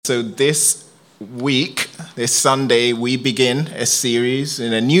So this week, this Sunday, we begin a series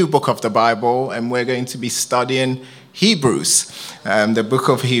in a new book of the Bible, and we're going to be studying Hebrews, the book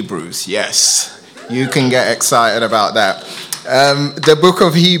of Hebrews. Yes, you can get excited about that. The book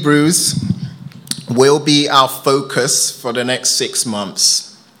of Hebrews will be our focus for the next 6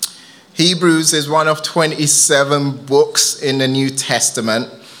 months. Hebrews is one of 27 books in the New Testament,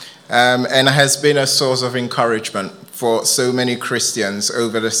 and has been a source of encouragement for so many Christians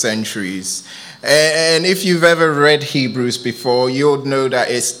over the centuries. And if you've ever read Hebrews before, you'll know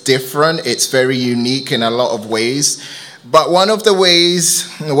that it's different. It's very unique in a lot of ways. But one of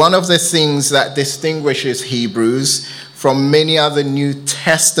the things that distinguishes Hebrews from many other New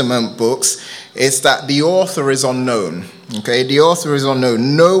Testament books is that the author is unknown. Okay, the author is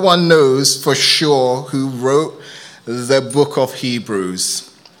unknown. No one knows for sure who wrote the book of Hebrews.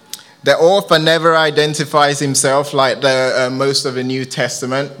 The author never identifies himself like most of the New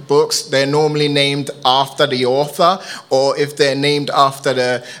Testament books. They're normally named after the author, or if they're named after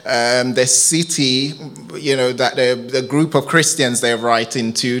the city, that the group of Christians they're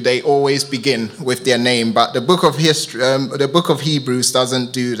writing to, they always begin with their name. But the book of Hebrews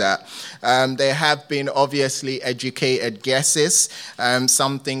doesn't do that. There have been obviously educated guesses.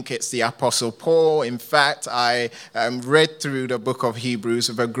 Some think it's the Apostle Paul. In fact, I read through the book of Hebrews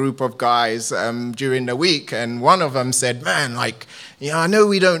with a group of guys during the week, and one of them said, I know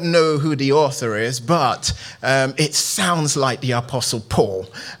we don't know who the author is, but it sounds like the Apostle Paul.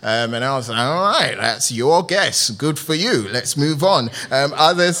 And I was like, all right, that's your guess. Good for you. Let's move on.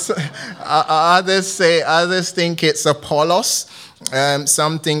 Others think it's Apollos.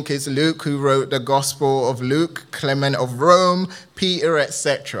 Some think it's Luke who wrote the Gospel of Luke, Clement of Rome, Peter,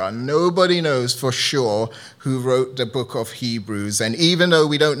 etc. Nobody knows for sure who wrote the book of Hebrews. And even though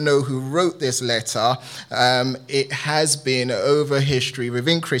we don't know who wrote this letter, it has been over history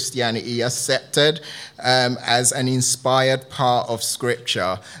within Christianity accepted as an inspired part of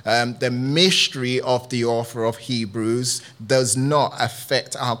Scripture. The mystery of the author of Hebrews does not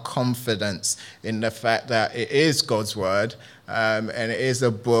affect our confidence in the fact that it is God's word. And it is a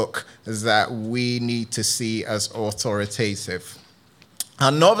book that we need to see as authoritative.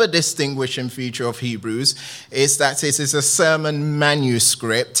 Another distinguishing feature of Hebrews is that it is a sermon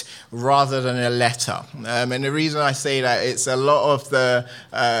manuscript rather than a letter. And the reason I say that, it's a lot of the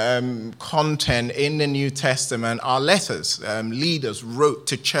content in the New Testament are letters. Leaders wrote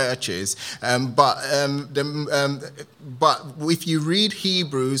to churches. But if you read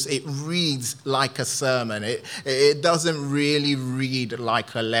Hebrews, it reads like a sermon. It doesn't really read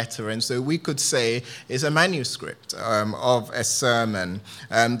like a letter. And so we could say it's a manuscript of a sermon.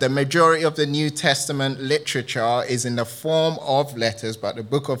 The majority of the New Testament literature is in the form of letters, but the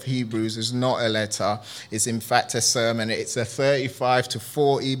book of Hebrews is not a letter. It's in fact a sermon. It's a 35 to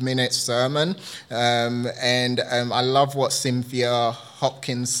 40-minute sermon. I love what Cynthia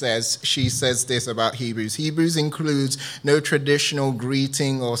Hopkins says. She says this about Hebrews. Hebrews includes no traditional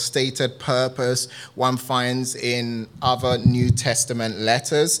greeting or stated purpose one finds in other New Testament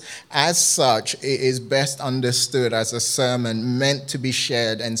letters. As such, it is best understood as a sermon meant to be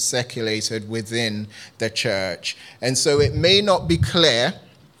shared and circulated within the church. And so it may not be clear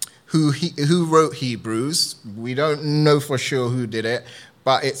who wrote Hebrews. We don't know for sure who did it,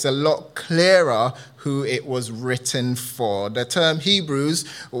 but it's a lot clearer who it was written for. The term Hebrews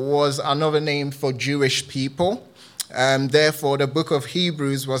was another name for Jewish people. Therefore, the book of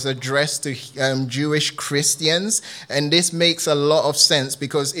Hebrews was addressed to Jewish Christians. And this makes a lot of sense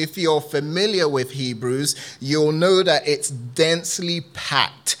because if you're familiar with Hebrews, you'll know that it's densely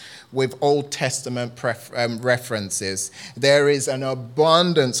packed with Old Testament references. There is an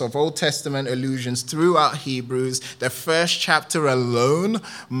abundance of Old Testament allusions throughout Hebrews. The first chapter alone,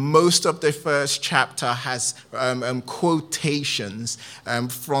 most of the first chapter has quotations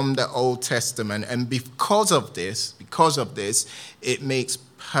from the Old Testament. And because of this, it makes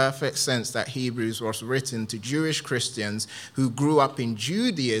perfect sense that Hebrews was written to Jewish Christians who grew up in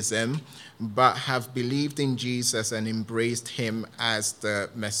Judaism but have believed in Jesus and embraced him as the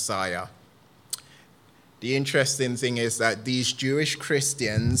Messiah. The interesting thing is that these Jewish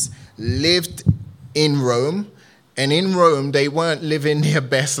Christians lived in Rome, and in Rome they weren't living their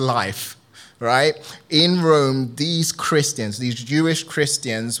best life. Right? In Rome, these Jewish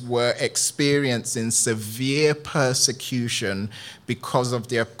Christians were experiencing severe persecution because of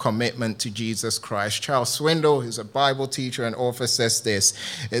their commitment to Jesus Christ. Charles Swindoll, who's a Bible teacher and author, says this: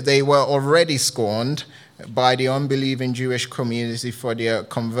 they were already scorned by the unbelieving Jewish community for their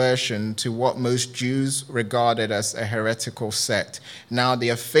conversion to what most Jews regarded as a heretical sect. Now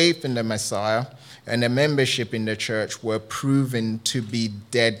their faith in the Messiah and the membership in the church were proven to be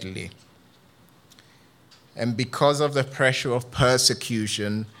deadly. And because of the pressure of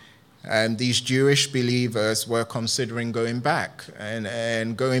persecution, these Jewish believers were considering going back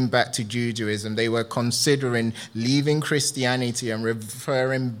and going back to Judaism. They were considering leaving Christianity and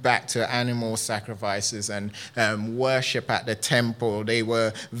referring back to animal sacrifices and worship at the temple. They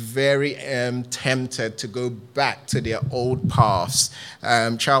were very tempted to go back to their old paths.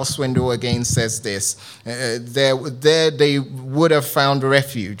 Charles Swindoll again says this. There they would have found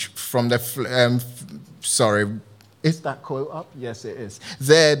refuge from the... Is that quote up? Yes, it is.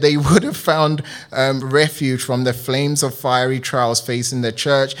 There, they would have found refuge from the flames of fiery trials facing the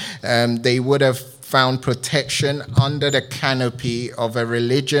church. They would have found protection under the canopy of a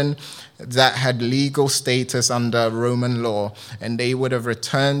religion that had legal status under Roman law, and they would have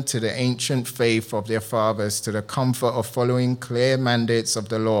returned to the ancient faith of their fathers, to the comfort of following clear mandates of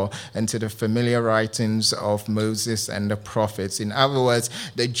the law, and to the familiar writings of Moses and the prophets. In other words,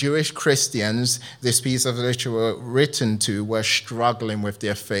 the Jewish Christians this piece of literature were written to were struggling with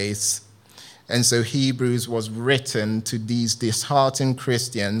their faith. And so Hebrews was written to these disheartened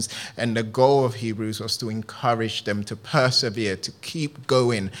Christians, and the goal of Hebrews was to encourage them to persevere, to keep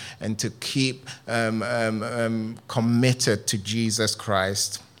going, and to keep committed to Jesus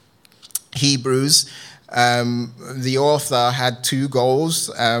Christ. Hebrews, the author had two goals.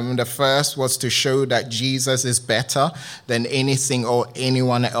 The first was to show that Jesus is better than anything or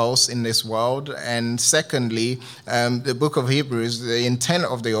anyone else in this world. And secondly, the book of Hebrews, the intent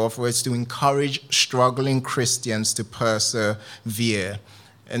of the author is to encourage struggling Christians to persevere.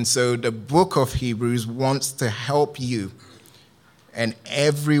 And so the book of Hebrews wants to help you and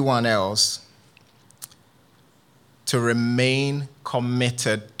everyone else to remain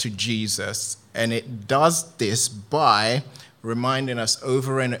committed to Jesus. And it does this by reminding us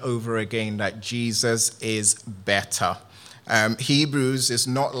over and over again that Jesus is better. Hebrews is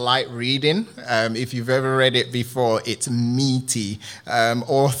not light reading. If you've ever read it before, it's meaty.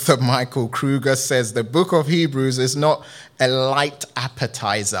 Author Michael Kruger says the book of Hebrews is not a light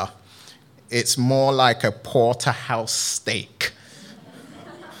appetizer. It's more like a porterhouse steak.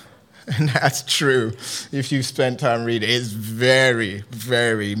 And that's true. If you've spent time reading, it's very,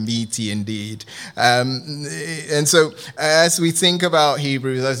 very meaty indeed. And so as we think about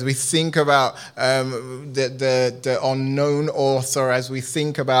Hebrews, as we think about the unknown author, as we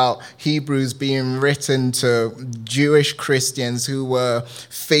think about Hebrews being written to Jewish Christians who were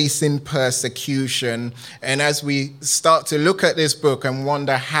facing persecution, and as we start to look at this book and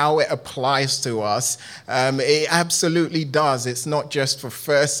wonder how it applies to us, it absolutely does. It's not just for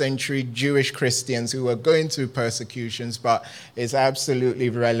first century Jewish Christians who are going through persecutions, but it's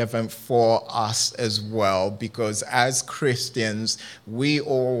absolutely relevant for us as well, because as Christians, we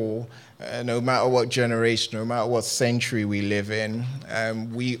all, no matter what generation, no matter what century we live in,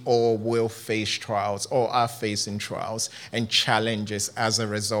 we all will face trials or are facing trials and challenges as a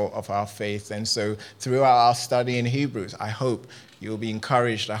result of our faith. And so throughout our study in Hebrews, I hope you'll be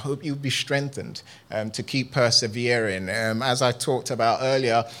encouraged. I hope you'll be strengthened to keep persevering. As I talked about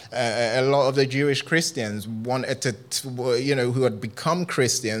earlier, a lot of the Jewish Christians wanted to, who had become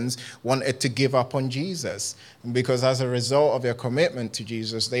Christians, wanted to give up on Jesus, because as a result of their commitment to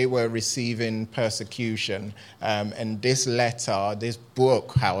Jesus, they were receiving persecution. And this letter, this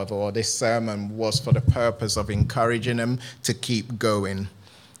book, however, or this sermon was for the purpose of encouraging them to keep going.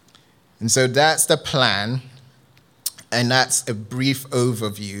 And so that's the plan. And that's a brief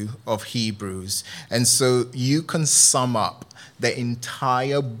overview of Hebrews. And so you can sum up the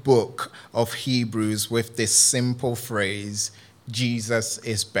entire book of Hebrews with this simple phrase, Jesus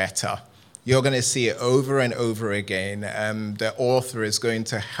is better. You're going to see it over and over again. The author is going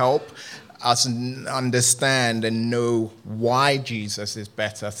to help us understand and know why Jesus is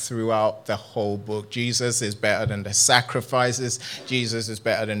better throughout the whole book. Jesus is better than the sacrifices. Jesus is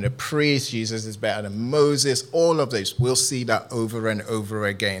better than the priests. Jesus is better than Moses. All of this, we'll see that over and over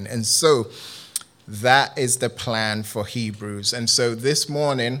again. And so that is the plan for Hebrews. And so this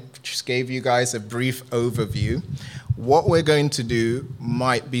morning, just gave you guys a brief overview. What we're going to do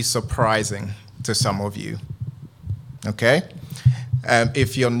might be surprising to some of you. Okay?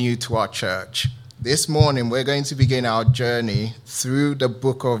 If you're new to our church. This morning, we're going to begin our journey through the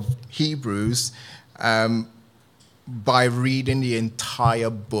book of Hebrews by reading the entire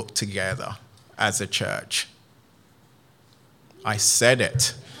book together as a church. I said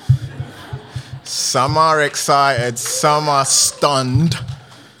it. Some are excited, some are stunned.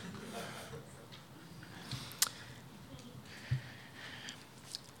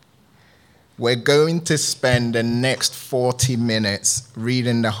 we're going to spend the next 40 minutes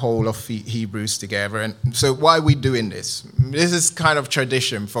reading the whole of Hebrews together. And so why are we doing this? This is kind of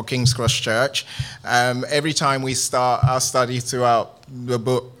tradition for King's Cross Church. Every time we start our study through the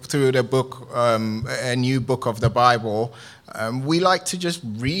book, a new book of the Bible, we like to just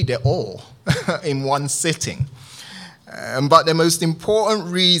read it all in one sitting. But the most important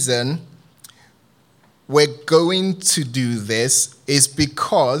reason we're going to do this is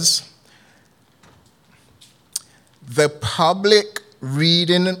because the public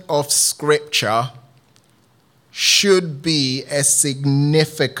reading of Scripture should be a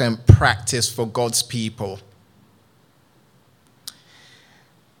significant practice for God's people.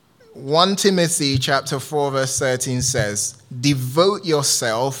 1 Timothy chapter 4 verse 13 says, "Devote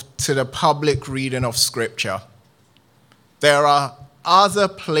yourself to the public reading of Scripture." There are other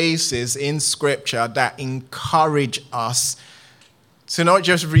places in Scripture that encourage us to not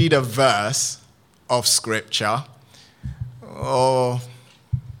just read a verse of Scripture or,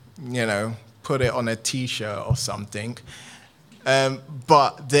 put it on a t-shirt or something.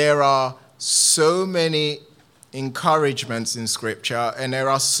 But there are so many encouragements in Scripture, and there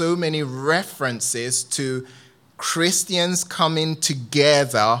are so many references to Christians coming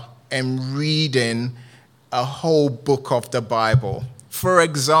together and reading a whole book of the Bible. For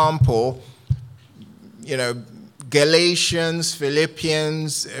example, Galatians,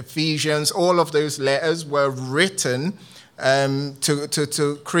 Philippians, Ephesians, all of those letters were written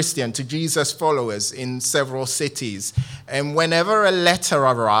to Jesus followers in several cities. And whenever a letter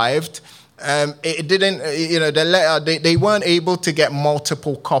arrived, it didn't, the letter, they weren't able to get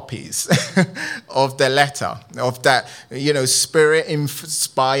multiple copies of the letter, of that,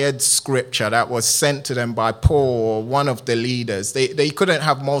 Spirit-inspired Scripture that was sent to them by Paul or one of the leaders. They couldn't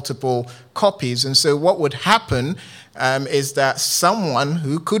have multiple copies. And so what would happen is that someone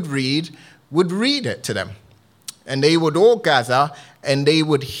who could read would read it to them. And they would all gather and they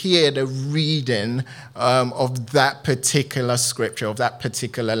would hear the reading of that particular scripture, of that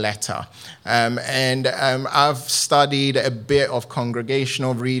particular letter. I've studied a bit of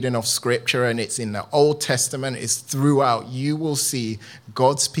congregational reading of Scripture, and it's in the Old Testament. It's throughout. You will see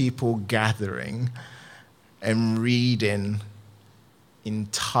God's people gathering and reading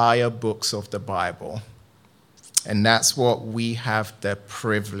entire books of the Bible. And that's what we have the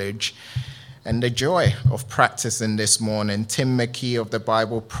privilege and the joy of practicing this morning. Tim McKee of the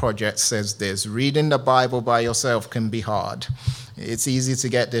Bible Project says this: reading the Bible by yourself can be hard. It's easy to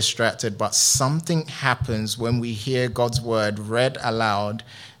get distracted, but something happens when we hear God's word read aloud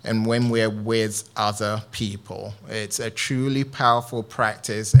and when we're with other people. It's a truly powerful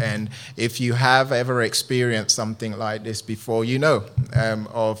practice, and if you have ever experienced something like this before, you know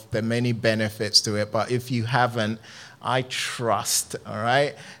of the many benefits to it. But if you haven't, I trust, all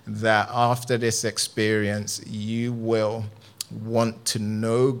right, that after this experience, you will want to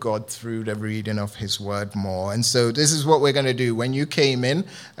know God through the reading of his word more. And so this is what we're going to do. When you came in,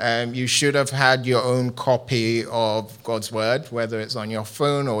 you should have had your own copy of God's word, whether it's on your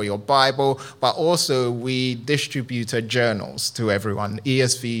phone or your Bible, but also we distributed journals to everyone,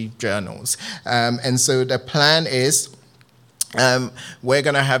 ESV journals. And so the plan is we're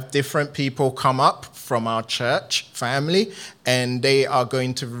going to have different people come up from our church family, and they are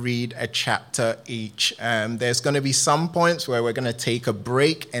going to read a chapter each. There's going to be some points where we're going to take a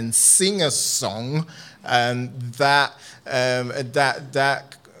break and sing a song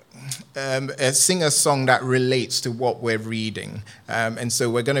sing a song that relates to what we're reading. And so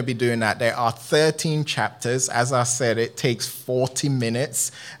we're going to be doing that. There are 13 chapters. As I said, it takes 40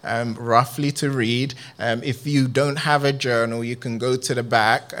 minutes roughly to read. If you don't have a journal, you can go to the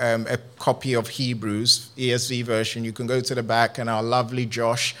back, a copy of Hebrews, ESV version. You can go to the back, and our lovely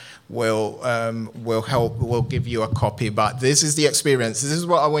Josh will give you a copy. But this is the experience. This is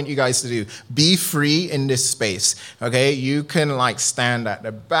what I want you guys to do. Be free in this space, okay? You can stand at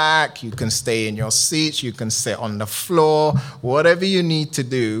the back, you can stay in your seats, you can sit on the floor, whatever you need to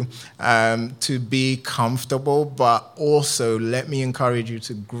do to be comfortable. But also, let me encourage you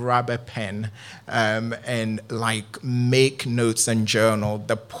to grab a pen and make notes and journal.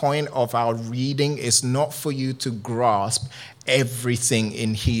 The point of our reading is not for you to grasp everything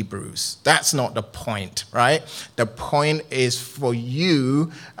in Hebrews. That's not the point, right? The point is for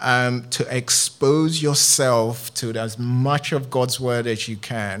you to expose yourself to as much of God's word as you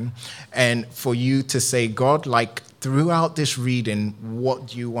can, and for you to say, God, throughout this reading, what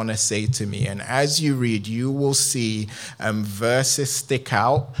do you want to say to me? And as you read, you will see verses stick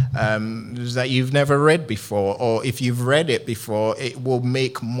out that you've never read before, or if you've read it before, it will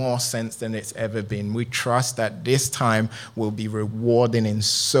make more sense than it's ever been. We trust that this time will be rewarding in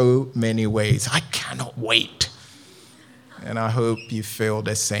so many ways. I cannot wait. And I hope you feel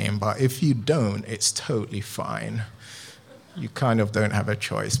the same. But if you don't, it's totally fine. You kind of don't have a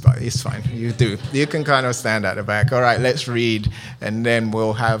choice, but it's fine. You do. You can kind of stand at the back. All right, let's read, and then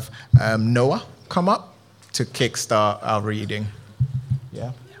we'll have Noah come up to kickstart our reading.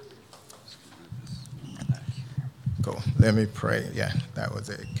 Yeah? Cool. Let me pray. Yeah, that was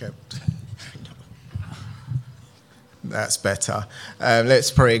it. That's better. Let's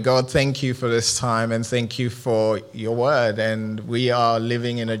pray. God, thank you for this time, and thank you for your word. And we are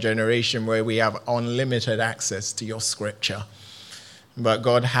living in a generation where we have unlimited access to your scripture. But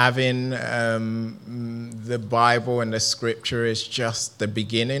God, having the Bible and the scripture is just the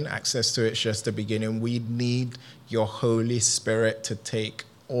beginning. Access to it is just the beginning. We need your Holy Spirit to take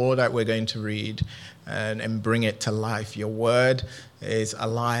all that we're going to read and bring it to life. Your word is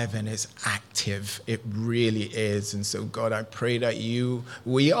alive and it's active. It really is. And so, God, I pray that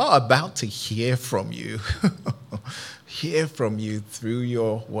we are about to hear from you. Hear from you through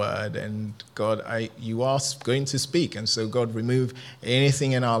your word. And God, you are going to speak. And so, God, remove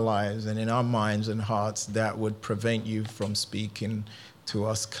anything in our lives and in our minds and hearts that would prevent you from speaking to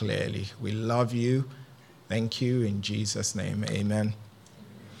us clearly. We love you. Thank you. In Jesus' name, amen.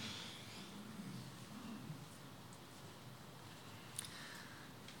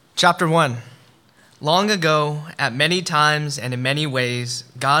 Chapter 1. Long ago, at many times and in many ways,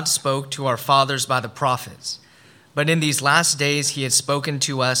 God spoke to our fathers by the prophets. But in these last days he had spoken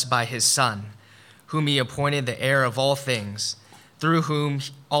to us by his Son, whom he appointed the heir of all things, through whom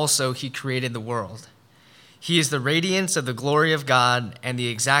also he created the world. He is the radiance of the glory of God and the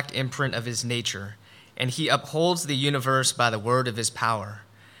exact imprint of his nature, and he upholds the universe by the word of his power.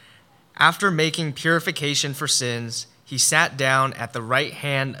 After making purification for sins, he sat down at the right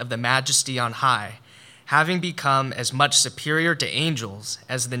hand of the Majesty on high, having become as much superior to angels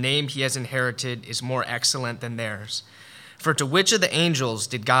as the name he has inherited is more excellent than theirs. For to which of the angels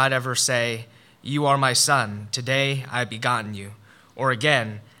did God ever say, "You are my son, today I have begotten you"? Or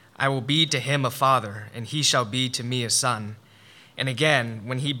again, "I will be to him a father, and he shall be to me a son"? And again,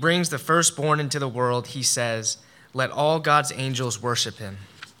 when he brings the firstborn into the world, he says, "Let all God's angels worship him."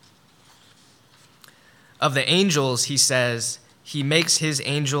 Of the angels, he says, "He makes his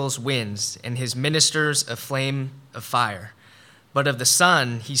angels winds and his ministers a flame of fire." But of the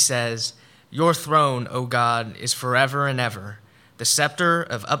Son, he says, "Your throne, O God, is forever and ever. The scepter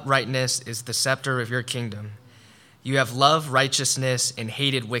of uprightness is the scepter of your kingdom. You have loved righteousness and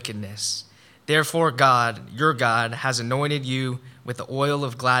hated wickedness. Therefore God, your God, has anointed you with the oil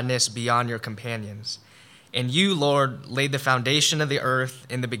of gladness beyond your companions. And you, Lord, laid the foundation of the earth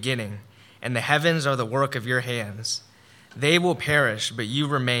in the beginning, and the heavens are the work of your hands. They will perish, but you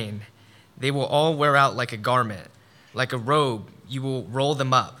remain. They will all wear out like a garment. Like a robe, you will roll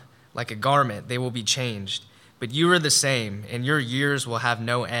them up. Like a garment, they will be changed. But you are the same, and your years will have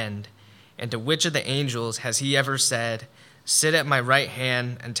no end. And to which of the angels has he ever said, "Sit at my right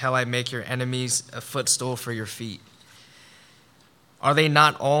hand until I make your enemies a footstool for your feet"? Are they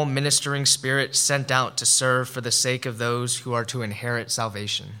not all ministering spirits sent out to serve for the sake of those who are to inherit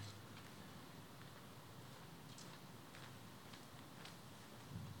salvation?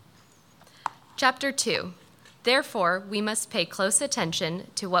 Chapter 2. Therefore, we must pay close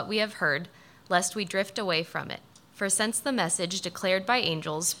attention to what we have heard, lest we drift away from it. For since the message declared by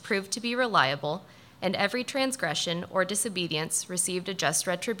angels proved to be reliable, and every transgression or disobedience received a just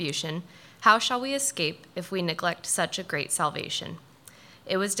retribution, how shall we escape if we neglect such a great salvation?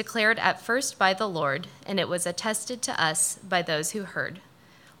 It was declared at first by the Lord, and it was attested to us by those who heard,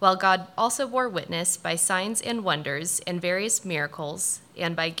 while God also bore witness by signs and wonders and various miracles,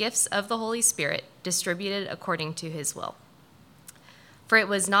 and by gifts of the Holy Spirit distributed according to his will. For it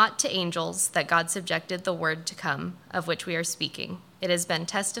was not to angels that God subjected the word to come, of which we are speaking. It has been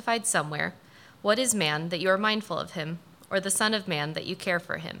testified somewhere, "What is man that you are mindful of him, or the son of man that you care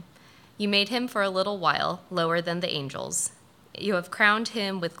for him? You made him for a little while lower than the angels. You have crowned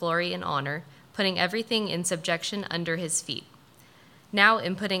him with glory and honor, putting everything in subjection under his feet." Now,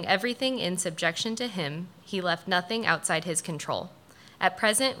 in putting everything in subjection to him, he left nothing outside his control. At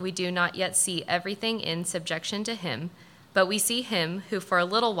present, we do not yet see everything in subjection to him, but we see him who for a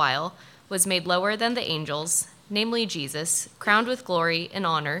little while was made lower than the angels, namely Jesus, crowned with glory and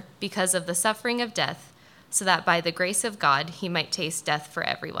honor because of the suffering of death, so that by the grace of God he might taste death for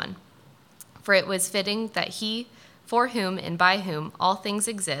everyone. For it was fitting that he for whom and by whom all things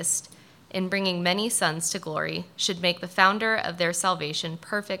exist, in bringing many sons to glory, should make the founder of their salvation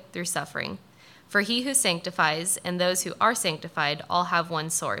perfect through suffering. For he who sanctifies and those who are sanctified all have one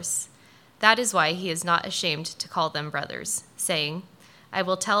source. That is why he is not ashamed to call them brothers, saying, I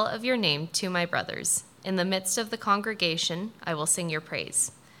will tell of your name to my brothers. In the midst of the congregation, I will sing your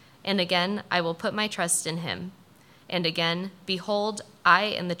praise. And again, I will put my trust in him. And again, behold, I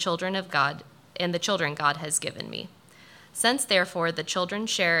and the children of God, and the children God has given me. Since therefore the children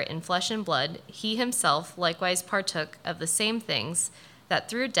share in flesh and blood, he himself likewise partook of the same things, that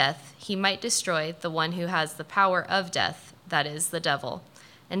through death he might destroy the one who has the power of death, that is, the devil,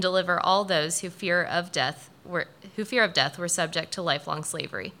 and deliver all those who fear of death were subject to lifelong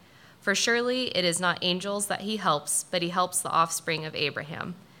slavery. For surely it is not angels that he helps, but he helps the offspring of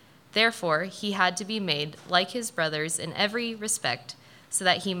Abraham. Therefore he had to be made like his brothers in every respect, so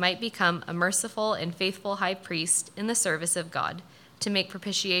that he might become a merciful and faithful high priest in the service of God, to make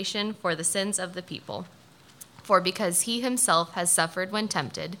propitiation for the sins of the people. For because he himself has suffered when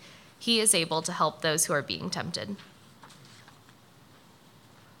tempted, he is able to help those who are being tempted.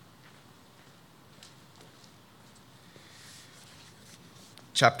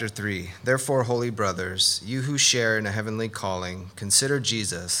 Chapter 3. Therefore, holy brothers, you who share in a heavenly calling, consider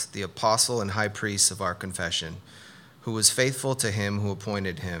Jesus, the apostle and high priest of our confession, who was faithful to him who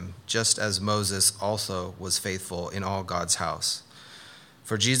appointed him, just as Moses also was faithful in all God's house.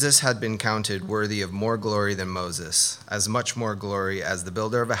 For Jesus had been counted worthy of more glory than Moses, as much more glory as the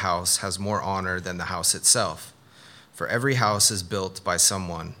builder of a house has more honor than the house itself. For every house is built by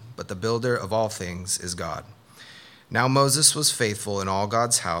someone, but the builder of all things is God. Now Moses was faithful in all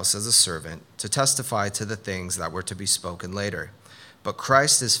God's house as a servant, to testify to the things that were to be spoken later. But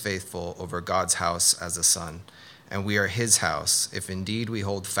Christ is faithful over God's house as a son, and we are his house, if indeed we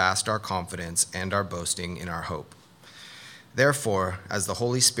hold fast our confidence and our boasting in our hope. Therefore, as the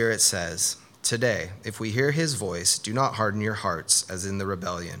Holy Spirit says, today, if we hear his voice, do not harden your hearts as in the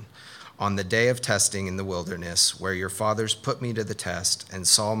rebellion, on the day of testing in the wilderness, where your fathers put me to the test and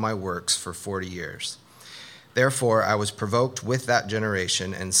saw my works for 40 years. Therefore, I was provoked with that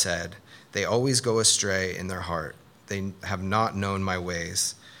generation and said, they always go astray in their heart. They have not known my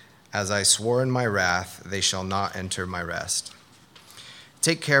ways. As I swore in my wrath, they shall not enter my rest.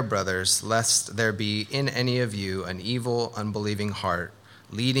 Take care, brothers, lest there be in any of you an evil, unbelieving heart,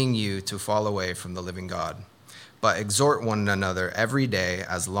 leading you to fall away from the living God. But exhort one another every day,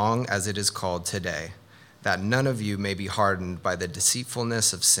 as long as it is called today, that none of you may be hardened by the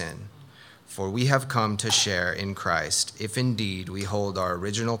deceitfulness of sin. For we have come to share in Christ, if indeed we hold our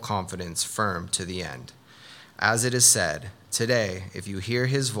original confidence firm to the end. As it is said, today, if you hear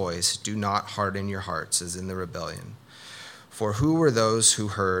his voice, do not harden your hearts as in the rebellion. For who were those who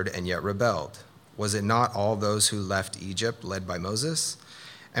heard and yet rebelled? Was it not all those who left Egypt led by Moses?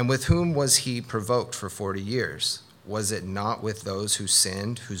 And with whom was he provoked for 40 years? Was it not with those who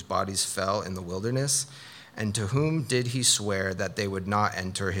sinned, whose bodies fell in the wilderness? And to whom did he swear that they would not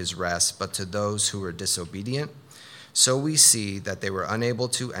enter his rest, but to those who were disobedient? So we see that they were unable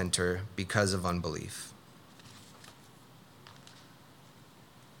to enter because of unbelief.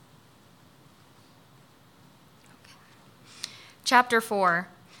 Chapter 4.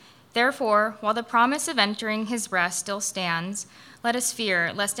 Therefore, while the promise of entering his rest still stands, let us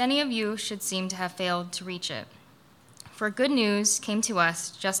fear, lest any of you should seem to have failed to reach it. For good news came to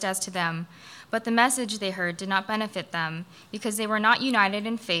us just as to them, but the message they heard did not benefit them, because they were not united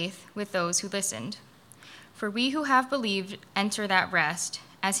in faith with those who listened. For we who have believed enter that rest,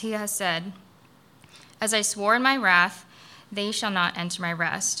 as he has said, as I swore in my wrath, they shall not enter my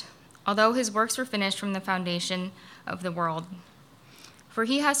rest, although his works were finished from the foundation of the world. For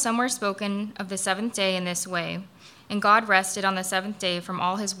he has somewhere spoken of the seventh day in this way, and God rested on the seventh day from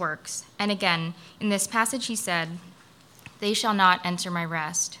all his works. And again, in this passage he said, they shall not enter my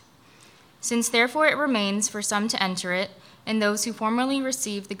rest. Since therefore it remains for some to enter it, and those who formerly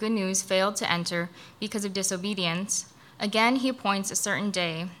received the good news failed to enter because of disobedience, again he appoints a certain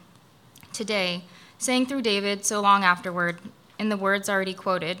day, today, saying through David so long afterward, in the words already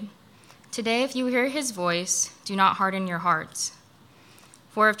quoted, today if you hear his voice, do not harden your hearts.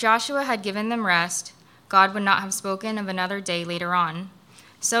 For if Joshua had given them rest, God would not have spoken of another day later on.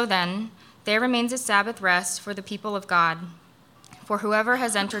 So then, there remains a Sabbath rest for the people of God. For whoever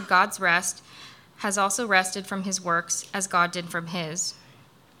has entered God's rest has also rested from his works, as God did from his.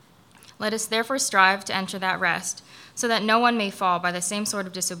 Let us therefore strive to enter that rest, so that no one may fall by the same sort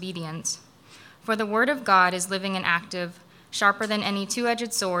of disobedience. For the word of God is living and active, sharper than any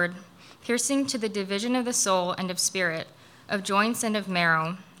two-edged sword, piercing to the division of the soul and of spirit, of joints and of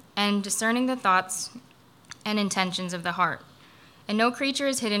marrow, and discerning the thoughts and intentions of the heart. And no creature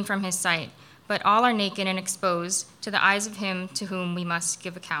is hidden from his sight, but all are naked and exposed to the eyes of him to whom we must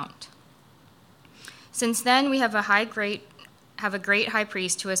give account. Since then we have a great high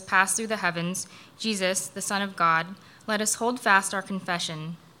priest who has passed through the heavens, Jesus, the Son of God. Let us hold fast our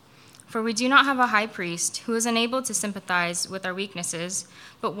confession. For we do not have a high priest who is unable to sympathize with our weaknesses,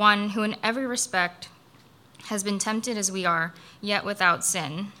 but one who in every respect has been tempted as we are, yet without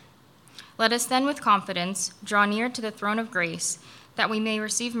sin. Let us then with confidence draw near to the throne of grace, that we may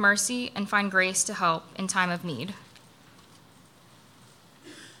receive mercy and find grace to help in time of need.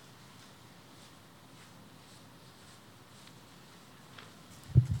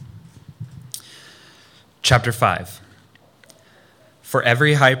 Chapter 5. For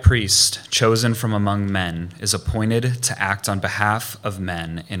every high priest chosen from among men is appointed to act on behalf of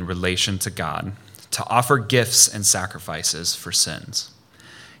men in relation to God, to offer gifts and sacrifices for sins.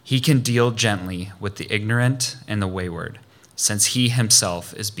 He can deal gently with the ignorant and the wayward, since he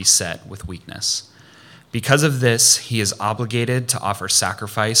himself is beset with weakness. Because of this, he is obligated to offer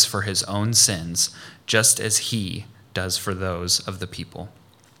sacrifice for his own sins, just as he does for those of the people.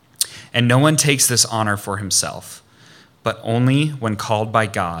 And no one takes this honor for himself, but only when called by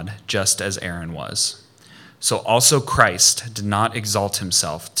God, just as Aaron was. So also Christ did not exalt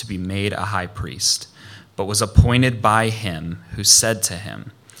himself to be made a high priest, but was appointed by him who said to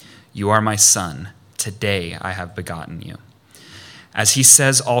him, "You are my son, today I have begotten you." As he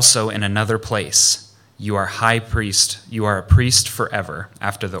says also in another place, you are a priest forever,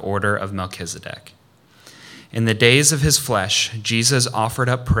 after the order of Melchizedek. In the days of his flesh, Jesus offered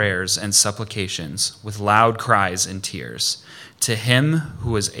up prayers and supplications with loud cries and tears to him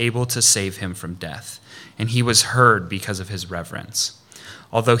who was able to save him from death, and he was heard because of his reverence.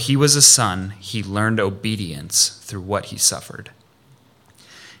 Although he was a son, he learned obedience through what he suffered.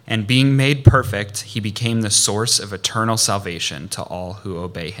 And being made perfect, he became the source of eternal salvation to all who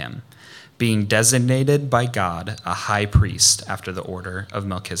obey him, being designated by God a high priest after the order of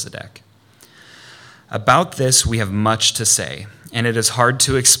Melchizedek. About this we have much to say, and it is hard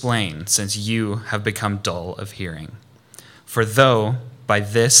to explain since you have become dull of hearing. For though by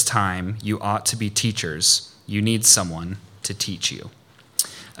this time you ought to be teachers, you need someone to teach you.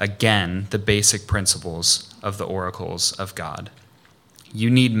 Again, the basic principles of the oracles of God. You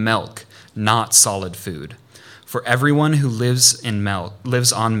need milk, not solid food. For everyone who lives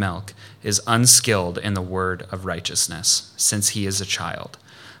on milk is unskilled in the word of righteousness, since he is a child.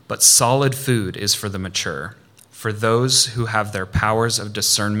 But solid food is for the mature, for those who have their powers of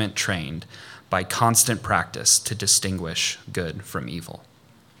discernment trained by constant practice to distinguish good from evil.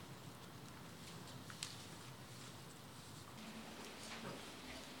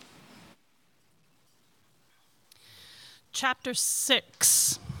 Chapter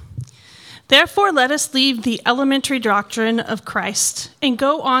 6. Therefore, let us leave the elementary doctrine of Christ and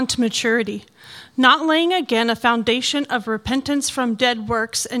go on to maturity, not laying again a foundation of repentance from dead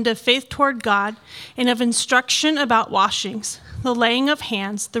works and of faith toward God, and of instruction about washings, the laying of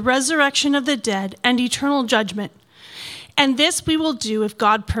hands, the resurrection of the dead, and eternal judgment. And this we will do if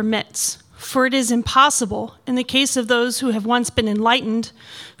God permits. For it is impossible, in the case of those who have once been enlightened,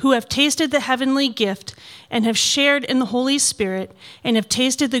 who have tasted the heavenly gift, and have shared in the Holy Spirit, and have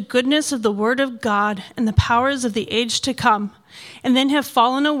tasted the goodness of the Word of God and the powers of the age to come, and then have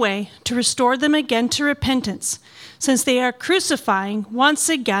fallen away, to restore them again to repentance, since they are crucifying once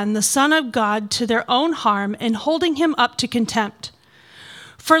again the Son of God to their own harm and holding him up to contempt.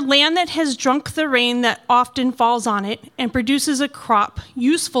 For land that has drunk the rain that often falls on it and produces a crop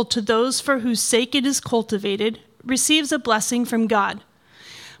useful to those for whose sake it is cultivated, receives a blessing from God.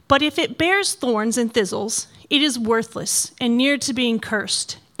 But if it bears thorns and thistles, it is worthless and near to being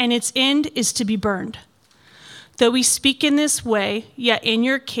cursed, and its end is to be burned. Though we speak in this way, yet in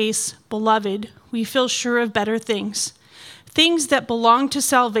your case, beloved, we feel sure of better things, things that belong to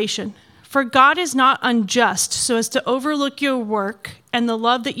salvation. For God is not unjust so as to overlook your work and the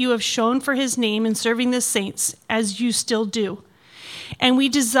love that you have shown for his name in serving the saints, as you still do. And we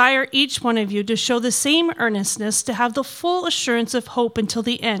desire each one of you to show the same earnestness, to have the full assurance of hope until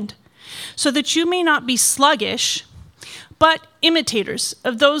the end, so that you may not be sluggish, but imitators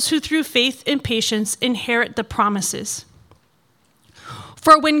of those who through faith and patience inherit the promises.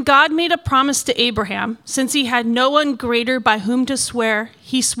 For when God made a promise to Abraham, since he had no one greater by whom to swear,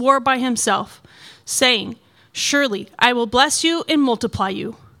 he swore by himself, saying, "Surely I will bless you and multiply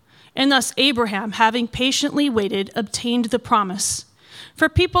you." And thus Abraham, having patiently waited, obtained the promise. For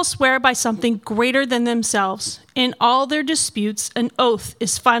people swear by something greater than themselves. In all their disputes, an oath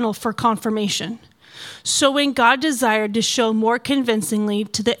is final for confirmation. So when God desired to show more convincingly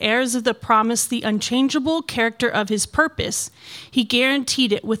to the heirs of the promise the unchangeable character of his purpose, he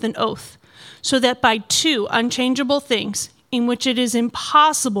guaranteed it with an oath, so that by two unchangeable things, in which it is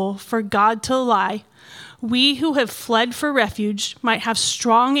impossible for God to lie, we who have fled for refuge might have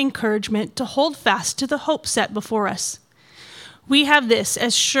strong encouragement to hold fast to the hope set before us. We have this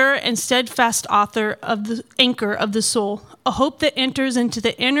as sure and steadfast author of the anchor of the soul, a hope that enters into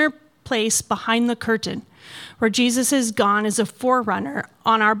the inner place behind the curtain, where Jesus is gone as a forerunner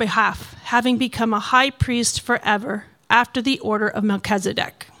on our behalf, having become a high priest forever after the order of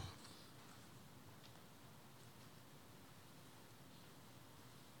Melchizedek.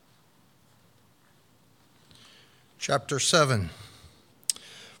 Chapter 7.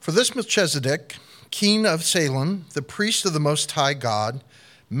 For this Melchizedek, king of Salem, the priest of the Most High God,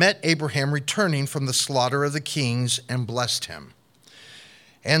 met Abraham returning from the slaughter of the kings and blessed him.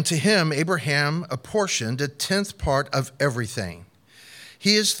 And to him Abraham apportioned a 10th part of everything.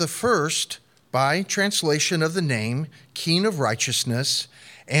 He is the first, by translation of the name, King of Righteousness,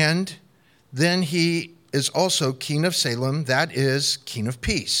 and then he is also King of Salem, that is, King of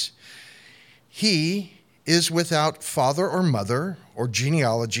Peace. He is without father or mother or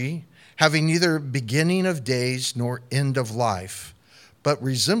genealogy, having neither beginning of days nor end of life, but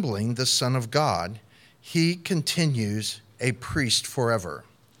resembling the Son of God, he continues a priest forever.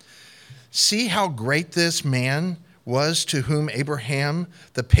 See how great this man was to whom Abraham,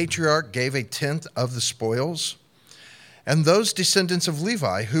 the patriarch, gave a 10th of the spoils. And those descendants of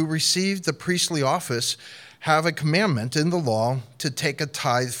Levi who received the priestly office have a commandment in the law to take a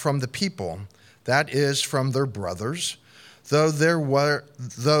tithe from the people, that is, from their brothers,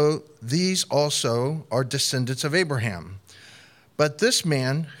 though these also are descendants of Abraham. But this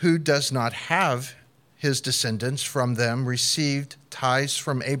man who does not have his descendants from them received tithes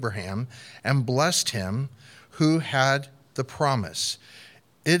from Abraham and blessed him who had the promise.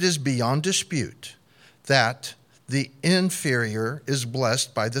 It is beyond dispute that the inferior is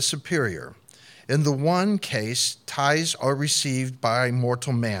blessed by the superior. In the one case, tithes are received by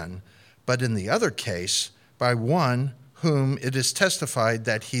mortal man, but in the other case, by one whom it is testified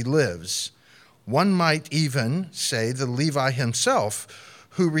that he lives. One might even say the Levi himself,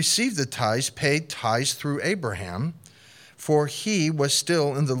 who received the tithes, paid tithes through Abraham, for he was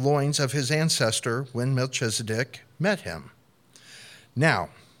still in the loins of his ancestor when Melchizedek met him. Now,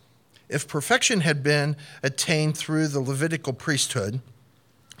 if perfection had been attained through the Levitical priesthood,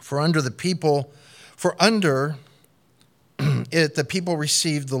 for under it the people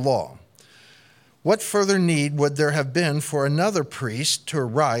received the law, what further need would there have been for another priest to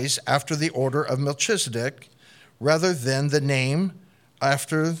arise after the order of Melchizedek, rather than the name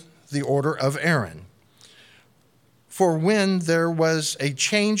after the order of Aaron? For when there was a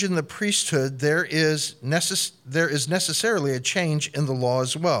change in the priesthood, there is necessarily a change in the law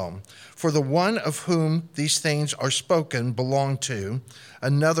as well. For the one of whom these things are spoken belonged to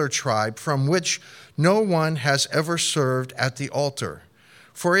another tribe from which no one has ever served at the altar.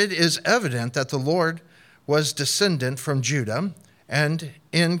 For it is evident that the Lord was descendant from Judah, and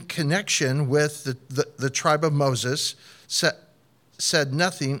in connection with the tribe of Moses said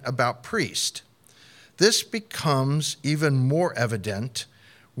nothing about priest. This becomes even more evident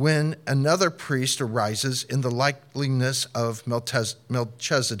when another priest arises in the likeness of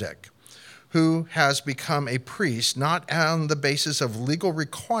Melchizedek, who has become a priest not on the basis of legal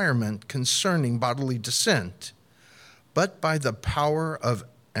requirement concerning bodily descent, but by the power of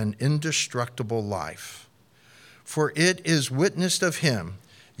an indestructible life. For it is witnessed of him,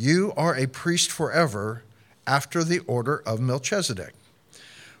 you are a priest forever after the order of Melchizedek.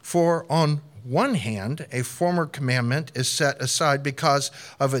 For on one hand, a former commandment is set aside because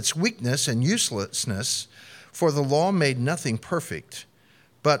of its weakness and uselessness, for the law made nothing perfect.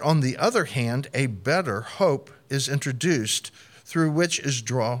 But on the other hand, a better hope is introduced through which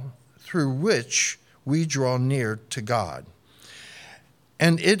we draw near to God.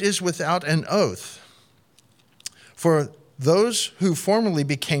 And it is without an oath. For those who formerly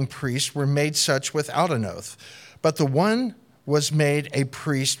became priests were made such without an oath. But the one was made a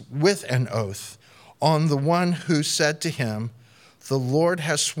priest with an oath on the one who said to him, "The Lord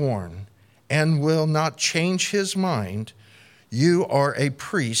has sworn and will not change his mind. You are a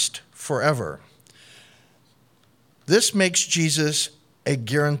priest forever." This makes Jesus a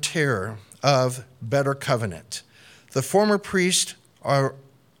guarantor of better covenant. The former priests are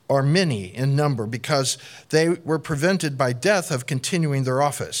many in number because they were prevented by death of continuing their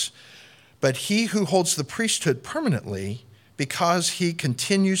office. But he who holds the priesthood permanently, because he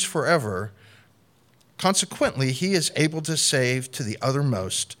continues forever, consequently he is able to save to the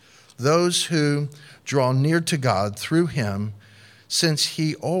uttermost those who draw near to God through him, since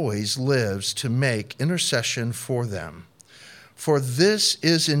he always lives to make intercession for them. For this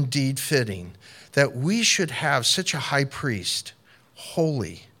is indeed fitting, that we should have such a high priest,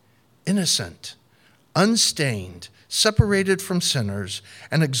 holy, innocent, unstained, separated from sinners,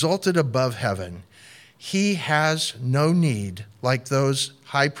 and exalted above heaven. He has no need, like those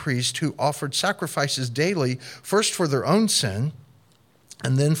high priests who offered sacrifices daily, first for their own sin,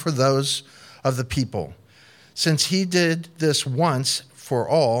 and then for those of the people, since he did this once for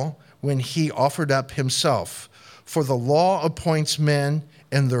all when he offered up himself. For the law appoints men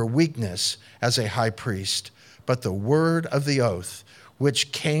in their weakness as a high priest, but the word of the oath,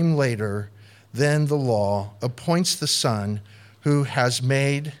 which came later than the law, appoints the Son who has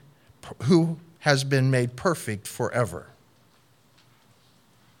been made perfect forever.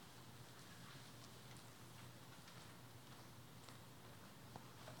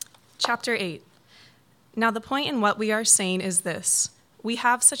 Chapter 8. Now the point in what we are saying is this: we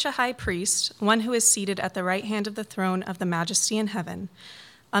have such a high priest, one who is seated at the right hand of the throne of the Majesty in heaven,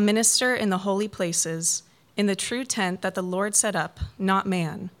 a minister in the holy places, in the true tent that the Lord set up, not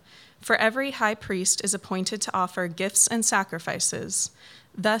man. For every high priest is appointed to offer gifts and sacrifices.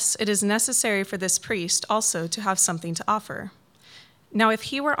 Thus it is necessary for this priest also to have something to offer. Now if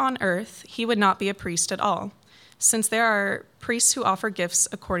he were on earth, he would not be a priest at all, since there are priests who offer gifts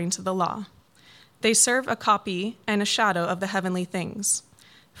according to the law. They serve a copy and a shadow of the heavenly things.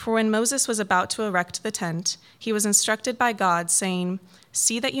 For when Moses was about to erect the tent, he was instructed by God, saying,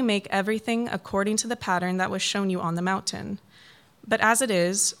 "See that you make everything according to the pattern that was shown you on the mountain." But as it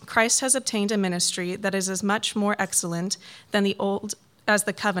is, Christ has obtained a ministry that is as much more excellent than the old as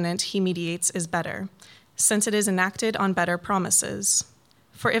the covenant he mediates is better, since it is enacted on better promises.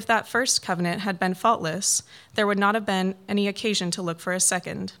 For if that first covenant had been faultless, there would not have been any occasion to look for a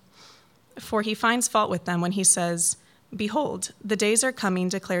second. For he finds fault with them when he says, "Behold, the days are coming,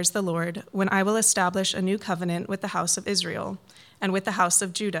 declares the Lord, when I will establish a new covenant with the house of Israel and with the house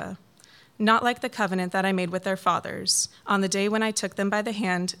of Judah, not like the covenant that I made with their fathers on the day when I took them by the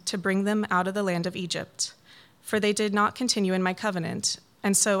hand to bring them out of the land of Egypt. For they did not continue in my covenant,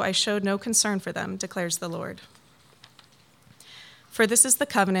 and so I showed no concern for them, declares the Lord. For this is the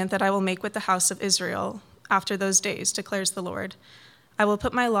covenant that I will make with the house of Israel after those days, declares the Lord. I will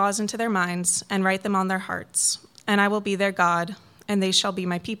put my laws into their minds and write them on their hearts, and I will be their God, and they shall be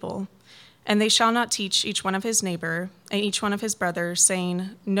my people. And they shall not teach each one of his neighbor and each one of his brother,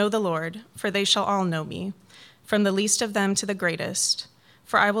 saying, Know the Lord, for they shall all know me, from the least of them to the greatest.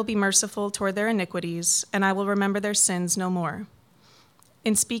 For I will be merciful toward their iniquities, and I will remember their sins no more.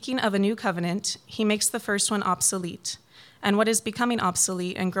 In speaking of a new covenant, he makes the first one obsolete, and what is becoming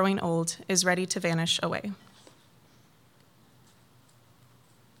obsolete and growing old is ready to vanish away.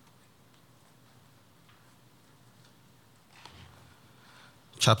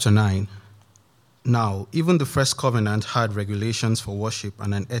 Chapter 9. Now, even the first covenant had regulations for worship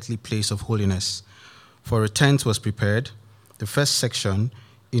and an earthly place of holiness. For a tent was prepared, the first section,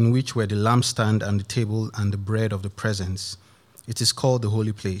 in which were the lampstand and the table and the bread of the presence. It is called the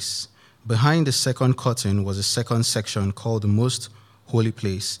holy place. Behind the second curtain was a second section called the most holy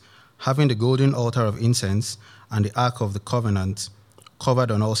place, having the golden altar of incense and the ark of the covenant, covered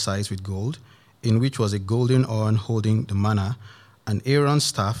on all sides with gold, in which was a golden urn holding the manna, and Aaron's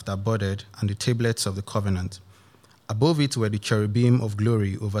staff that budded, and the tablets of the covenant. Above it were the cherubim of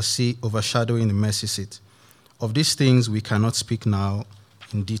glory overshadowing the mercy seat. Of these things we cannot speak now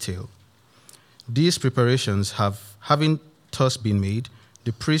in detail. These preparations having thus been made,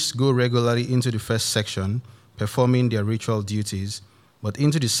 the priests go regularly into the first section, performing their ritual duties, but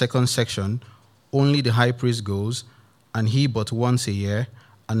into the second section only the high priest goes, and he but once a year,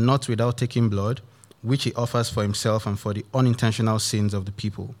 and not without taking blood, which he offers for himself and for the unintentional sins of the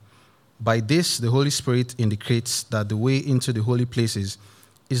people. By this, the Holy Spirit indicates that the way into the holy places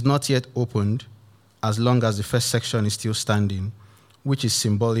is not yet opened as long as the first section is still standing, which is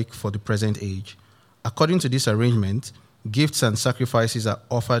symbolic for the present age. According to this arrangement, gifts and sacrifices are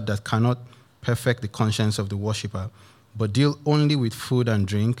offered that cannot perfect the conscience of the worshipper, but deal only with food and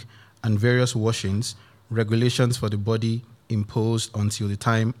drink and various washings, regulations for the body imposed until the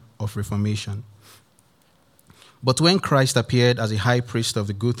time of Reformation. But when Christ appeared as a high priest of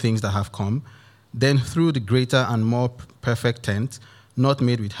the good things that have come, then through the greater and more perfect tent, not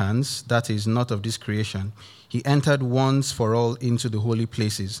made with hands, that is, not of this creation, he entered once for all into the holy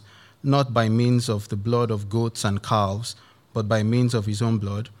places, not by means of the blood of goats and calves, but by means of his own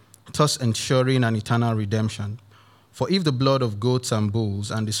blood, thus ensuring an eternal redemption. For if the blood of goats and bulls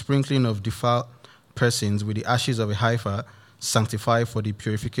and the sprinkling of defiled persons with the ashes of a heifer sanctify for the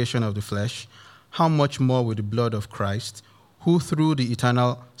purification of the flesh, how much more with the blood of Christ, who through the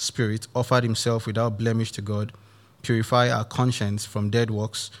eternal Spirit offered himself without blemish to God, purify our conscience from dead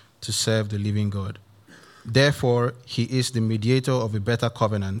works to serve the living God. Therefore, he is the mediator of a better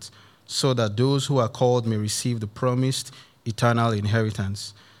covenant, so that those who are called may receive the promised eternal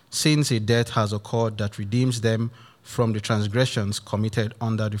inheritance, since a death has occurred that redeems them from the transgressions committed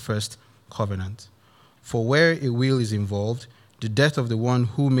under the first covenant. For where a will is involved, the death of the one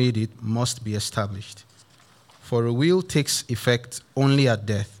who made it must be established. For a will takes effect only at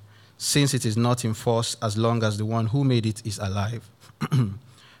death, since it is not in force as long as the one who made it is alive.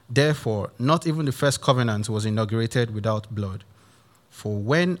 Therefore, not even the first covenant was inaugurated without blood. For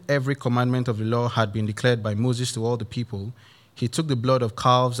when every commandment of the law had been declared by Moses to all the people, he took the blood of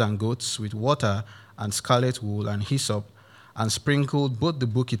calves and goats with water and scarlet wool and hyssop, and sprinkled both the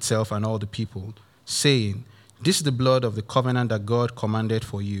book itself and all the people, saying, "This is the blood of the covenant that God commanded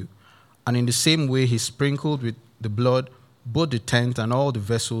for you." And in the same way he sprinkled with the blood both the tent and all the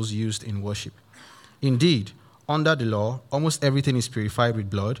vessels used in worship. Indeed, under the law, almost everything is purified with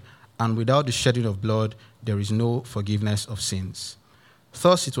blood, and without the shedding of blood, there is no forgiveness of sins.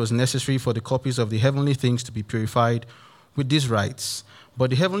 Thus it was necessary for the copies of the heavenly things to be purified with these rites,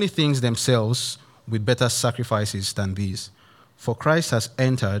 but the heavenly things themselves with better sacrifices than these. For Christ has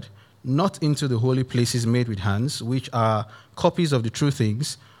entered, not into the holy places made with hands, which are copies of the true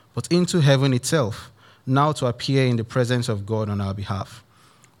things, but into heaven itself, now to appear in the presence of God on our behalf.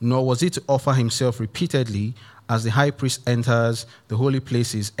 Nor was he to offer himself repeatedly, as the high priest enters the holy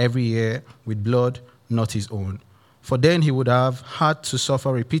places every year with blood not his own. For then he would have had to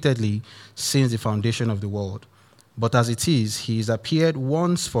suffer repeatedly since the foundation of the world. But as it is, he is appeared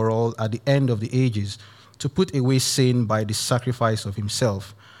once for all at the end of the ages to put away sin by the sacrifice of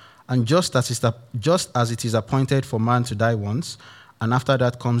himself. And just as it is appointed for man to die once, and after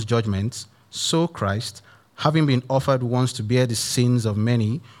that comes judgment, so Christ, having been offered once to bear the sins of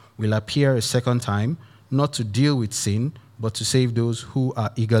many, will appear a second time, not to deal with sin, but to save those who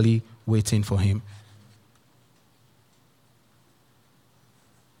are eagerly waiting for him.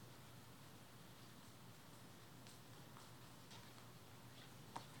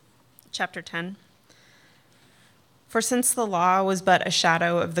 Chapter 10. For since the law was but a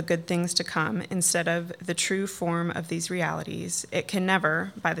shadow of the good things to come, instead of the true form of these realities, it can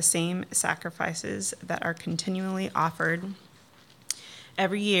never, by the same sacrifices that are continually offered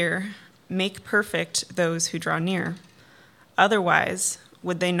every year, make perfect those who draw near. Otherwise,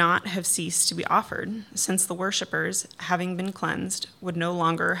 would they not have ceased to be offered, since the worshippers, having been cleansed, would no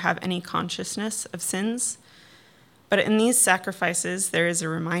longer have any consciousness of sins? But in these sacrifices there is a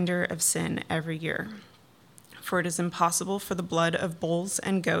reminder of sin every year. For it is impossible for the blood of bulls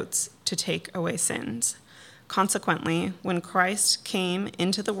and goats to take away sins. Consequently, when Christ came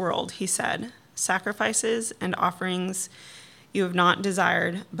into the world, he said, "Sacrifices and offerings you have not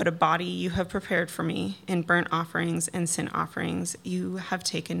desired, but a body you have prepared for me. In burnt offerings and sin offerings you have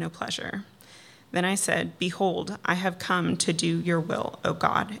taken no pleasure." Then I said, "Behold, I have come to do your will, O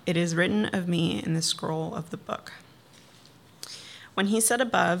God. It is written of me in the scroll of the book." When he said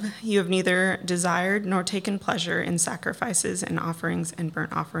above, "You have neither desired nor taken pleasure in sacrifices and offerings and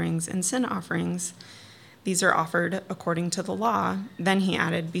burnt offerings and sin offerings, these are offered according to the law," then he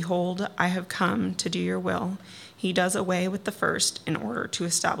added, "Behold, I have come to do your will." He does away with the first in order to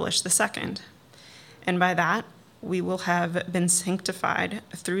establish the second. And by that we will have been sanctified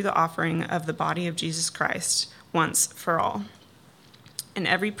through the offering of the body of Jesus Christ once for all. And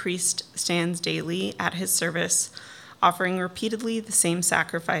every priest stands daily at his service, offering repeatedly the same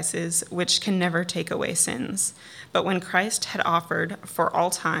sacrifices, which can never take away sins. But when Christ had offered for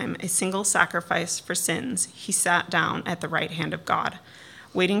all time a single sacrifice for sins, he sat down at the right hand of God,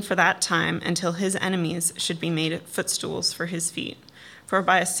 waiting for that time until his enemies should be made footstools for his feet. For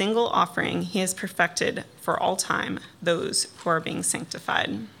by a single offering he has perfected for all time those who are being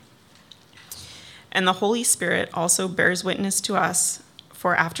sanctified. And the Holy Spirit also bears witness to us,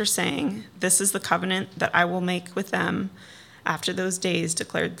 for after saying, "This is the covenant that I will make with them after those days,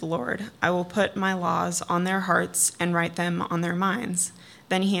 declared the Lord. I will put my laws on their hearts and write them on their minds."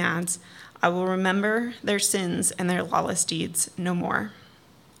 Then he adds, "I will remember their sins and their lawless deeds no more.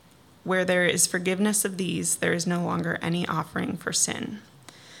 Where there is forgiveness of these, there is no longer any offering for sin."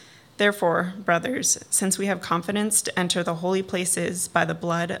 Therefore, brothers, since we have confidence to enter the holy places by the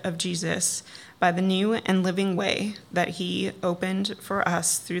blood of Jesus, by the new and living way that he opened for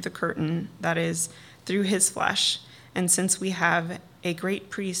us through the curtain, that is, through his flesh, and since we have a great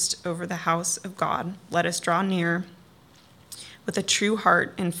priest over the house of God, let us draw near with a true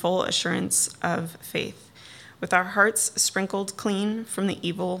heart and full assurance of faith, With our hearts sprinkled clean from the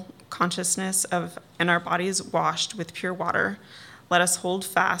evil consciousness and our bodies washed with pure water, let us hold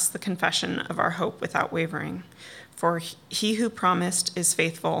fast the confession of our hope without wavering. For he who promised is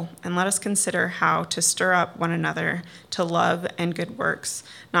faithful, and let us consider how to stir up one another to love and good works,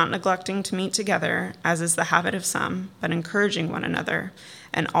 not neglecting to meet together, as is the habit of some, but encouraging one another,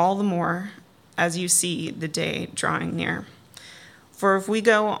 and all the more as you see the day drawing near. For if we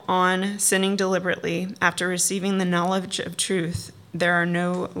go on sinning deliberately after receiving the knowledge of truth, there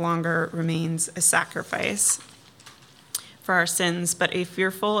no longer remains a sacrifice for our sins, but a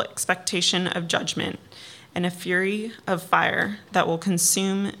fearful expectation of judgment and a fury of fire that will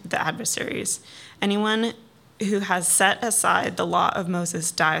consume the adversaries. Anyone who has set aside the law of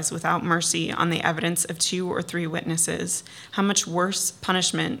Moses dies without mercy on the evidence of 2 or 3 witnesses. How much worse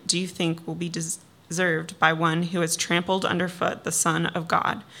punishment do you think will be deserved by one who has trampled underfoot the Son of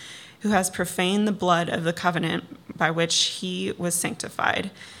God, who has profaned the blood of the covenant by which he was sanctified,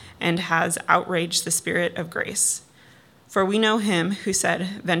 and has outraged the Spirit of grace? For we know him who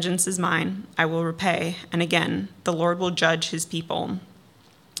said, "Vengeance is mine, I will repay," and again, "The Lord will judge his people."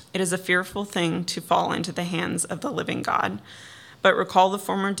 It is a fearful thing to fall into the hands of the living God. But recall the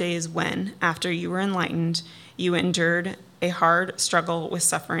former days when, after you were enlightened, you endured a hard struggle with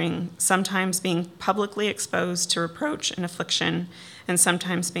suffering, sometimes being publicly exposed to reproach and affliction, and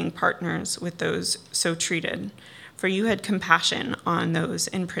sometimes being partners with those so treated. For you had compassion on those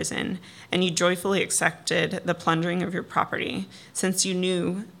in prison, and you joyfully accepted the plundering of your property, since you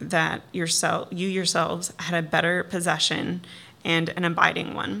knew that you yourselves had a better possession and an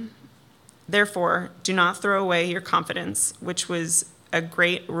abiding one. Therefore, do not throw away your confidence, which was a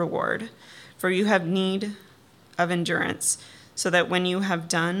great reward, for you have need of endurance, so that when you have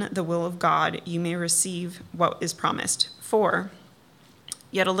done the will of God, you may receive what is promised. For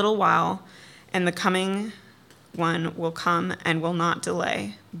yet a little while, and the coming one will come and will not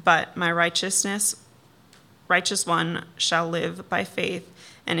delay, but my righteous one shall live by faith,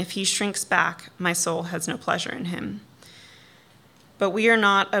 and if he shrinks back, my soul has no pleasure in him. But we are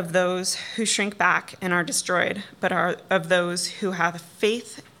not of those who shrink back and are destroyed, but are of those who have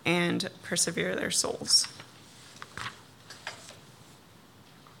faith and persevere their souls.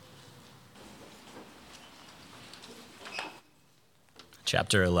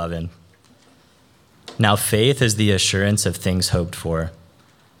 Chapter 11. Now faith is the assurance of things hoped for,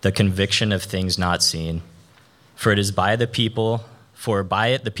 the conviction of things not seen. For by it the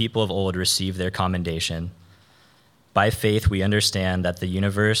people of old received their commendation. By faith we understand that the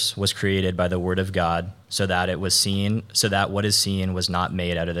universe was created by the word of God, so that what is seen was not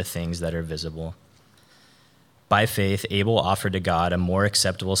made out of the things that are visible. By faith Abel offered to God a more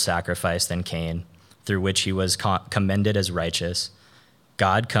acceptable sacrifice than Cain, through which he was commended as righteous,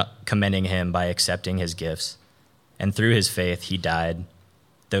 God commending him by accepting his gifts. And through his faith he died.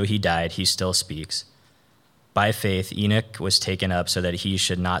 Though he died, he still speaks. By faith Enoch was taken up so that he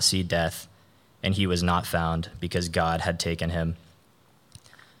should not see death, and he was not found, because God had taken him.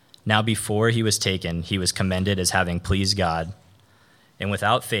 Now before he was taken, he was commended as having pleased God. And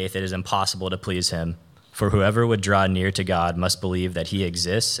without faith it is impossible to please him, for whoever would draw near to God must believe that he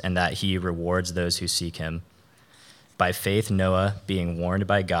exists and that he rewards those who seek him. By faith Noah, being warned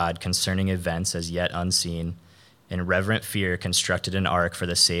by God concerning events as yet unseen, in reverent fear constructed an ark for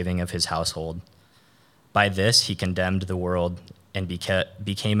the saving of his household. By this he condemned the world and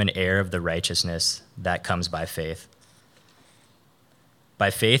became an heir of the righteousness that comes by faith.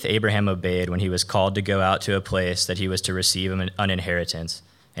 By faith Abraham obeyed when he was called to go out to a place that he was to receive an inheritance,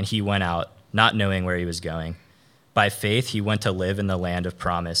 and he went out, not knowing where he was going. By faith he went to live in the land of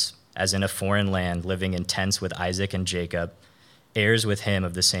promise, as in a foreign land, living in tents with Isaac and Jacob, heirs with him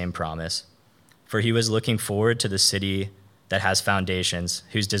of the same promise. For he was looking forward to the city that has foundations,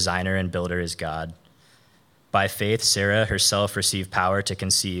 whose designer and builder is God. By faith Sarah herself received power to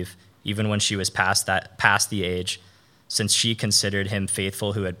conceive, even when she was past the age, since she considered him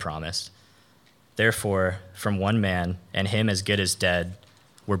faithful who had promised. Therefore, from one man, and him as good as dead,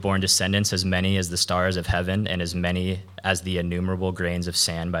 were born descendants as many as the stars of heaven and as many as the innumerable grains of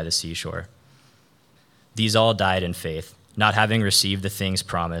sand by the seashore. These all died in faith, not having received the things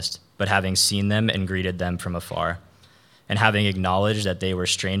promised, but having seen them and greeted them from afar, and having acknowledged that they were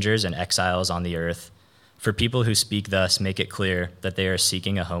strangers and exiles on the earth. For people who speak thus make it clear that they are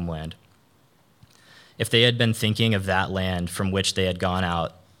seeking a homeland. If they had been thinking of that land from which they had gone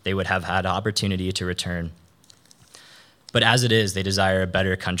out, they would have had opportunity to return. But as it is, they desire a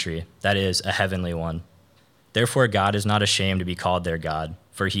better country, that is, a heavenly one. Therefore God is not ashamed to be called their God,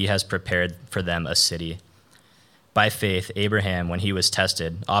 for he has prepared for them a city. By faith Abraham, when he was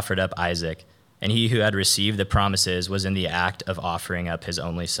tested, offered up Isaac, And he who had received the promises was in the act of offering up his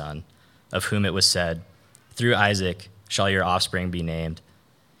only son, of whom it was said, "Through Isaac shall your offspring be named."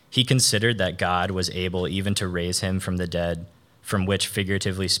 He considered that God was able even to raise him from the dead, from which,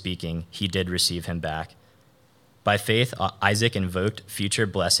 figuratively speaking, he did receive him back. By faith, Isaac invoked future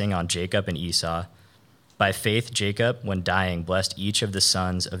blessing on Jacob and Esau. By faith, Jacob, when dying, blessed each of the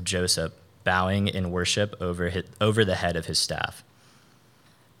sons of Joseph, bowing in worship over the head of his staff.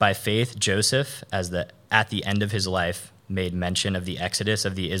 By faith, Joseph, at the end of his life, made mention of the exodus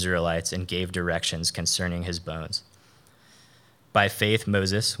of the Israelites and gave directions concerning his bones. By faith,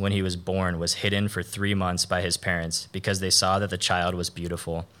 Moses, when he was born, was hidden for 3 months by his parents because they saw that the child was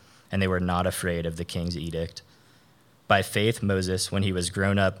beautiful, and they were not afraid of the king's edict. By faith, Moses, when he was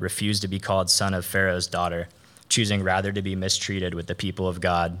grown up, refused to be called son of Pharaoh's daughter, choosing rather to be mistreated with the people of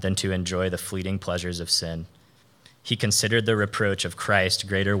God than to enjoy the fleeting pleasures of sin. He considered the reproach of Christ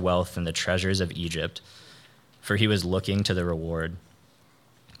greater wealth than the treasures of Egypt, for he was looking to the reward.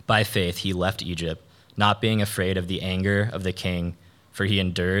 By faith, he left Egypt, not being afraid of the anger of the king, for he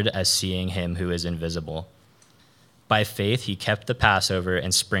endured as seeing him who is invisible. By faith, he kept the Passover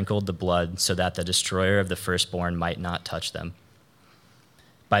and sprinkled the blood so that the destroyer of the firstborn might not touch them.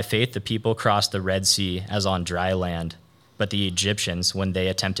 By faith, the people crossed the Red Sea as on dry land, but the Egyptians, when they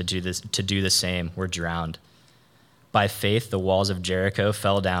attempted to do the same, were drowned. By faith, the walls of Jericho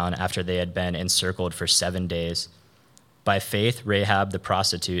fell down after they had been encircled for 7 days. By faith, Rahab the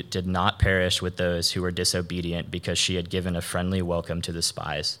prostitute did not perish with those who were disobedient because she had given a friendly welcome to the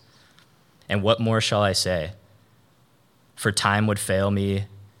spies. And what more shall I say? For time would fail me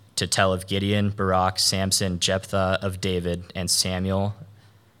to tell of Gideon, Barak, Samson, Jephthah, of David, and Samuel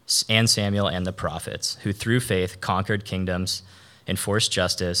and the prophets, who through faith conquered kingdoms, enforced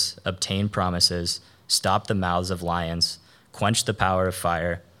justice, obtained promises, stopped the mouths of lions, quenched the power of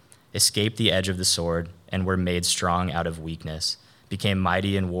fire, escaped the edge of the sword, and were made strong out of weakness, became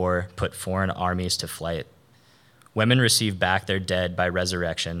mighty in war, put foreign armies to flight. Women received back their dead by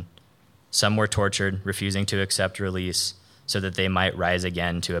resurrection. Some were tortured, refusing to accept release, so that they might rise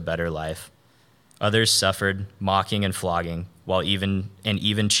again to a better life. Others suffered mocking and flogging,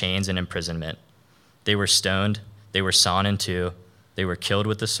 even chains and imprisonment. They were stoned, they were sawn in two, they were killed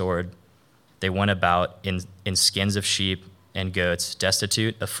with the sword. They went about in skins of sheep and goats,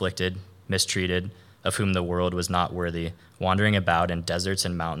 destitute, afflicted, mistreated, of whom the world was not worthy, wandering about in deserts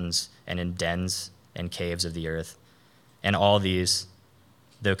and mountains and in dens and caves of the earth. And all these,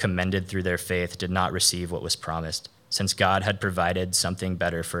 though commended through their faith, did not receive what was promised, since God had provided something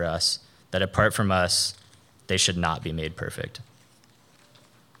better for us, that apart from us, they should not be made perfect.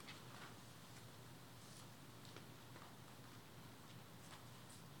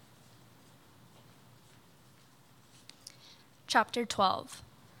 Chapter 12.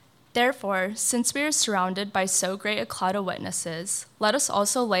 Therefore, since we are surrounded by so great a cloud of witnesses, let us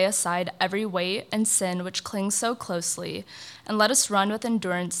also lay aside every weight and sin which clings so closely, and let us run with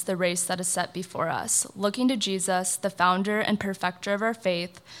endurance the race that is set before us, looking to Jesus, the founder and perfecter of our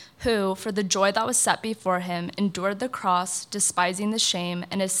faith, who, for the joy that was set before him, endured the cross, despising the shame,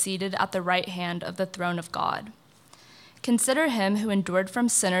 and is seated at the right hand of the throne of God. Consider him who endured from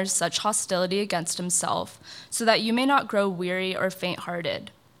sinners such hostility against himself, so that you may not grow weary or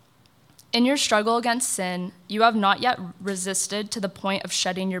faint-hearted. In your struggle against sin, you have not yet resisted to the point of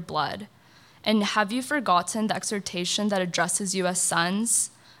shedding your blood. And have you forgotten the exhortation that addresses you as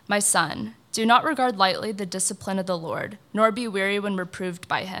sons? My son, do not regard lightly the discipline of the Lord, nor be weary when reproved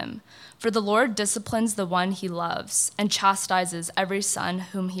by him. For the Lord disciplines the one he loves, and chastises every son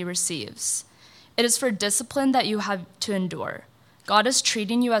whom he receives. It is for discipline that you have to endure. God is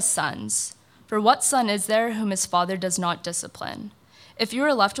treating you as sons. For what son is there whom his father does not discipline? If you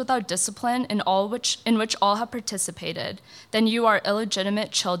are left without discipline in which all have participated, then you are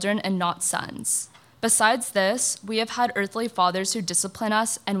illegitimate children and not sons. Besides this, we have had earthly fathers who discipline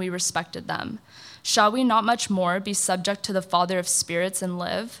us, and we respected them. Shall we not much more be subject to the Father of spirits and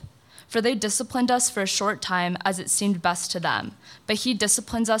live? For they disciplined us for a short time as it seemed best to them, but he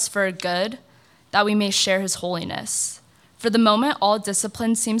disciplines us for our good, that we may share his holiness. For the moment, all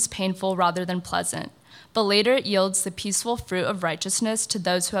discipline seems painful rather than pleasant, but later it yields the peaceful fruit of righteousness to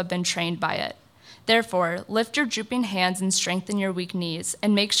those who have been trained by it. Therefore, lift your drooping hands and strengthen your weak knees,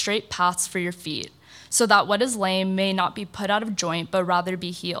 and make straight paths for your feet, so that what is lame may not be put out of joint, but rather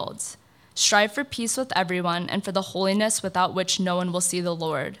be healed. Strive for peace with everyone, and for the holiness without which no one will see the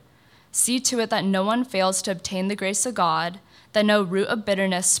Lord. See to it that no one fails to obtain the grace of God, that no root of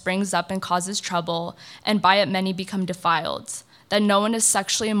bitterness springs up and causes trouble, and by it many become defiled, that no one is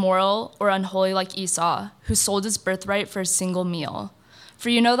sexually immoral or unholy like Esau, who sold his birthright for a single meal. For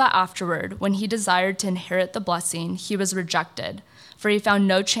you know that afterward, when he desired to inherit the blessing, he was rejected, for he found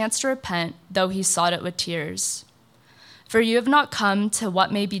no chance to repent, though he sought it with tears. For you have not come to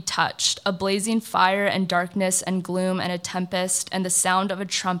what may be touched, a blazing fire and darkness and gloom and a tempest and the sound of a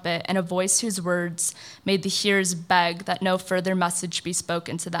trumpet and a voice whose words made the hearers beg that no further message be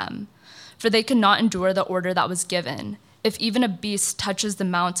spoken to them. For they could not endure the order that was given. If even a beast touches the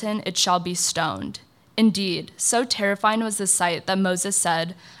mountain, it shall be stoned. Indeed, so terrifying was the sight that Moses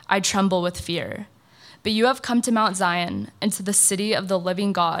said, I tremble with fear. But you have come to Mount Zion, and to the city of the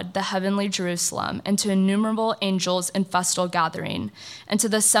living God, the heavenly Jerusalem, and to innumerable angels in festal gathering, and to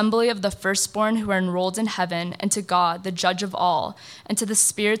the assembly of the firstborn who are enrolled in heaven, and to God, the judge of all, and to the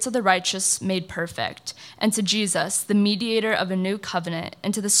spirits of the righteous made perfect, and to Jesus, the mediator of a new covenant,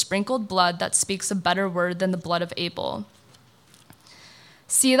 and to the sprinkled blood that speaks a better word than the blood of Abel.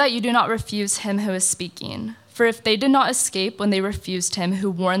 See that you do not refuse him who is speaking. For if they did not escape when they refused him who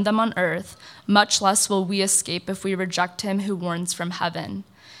warned them on earth, much less will we escape if we reject him who warns from heaven.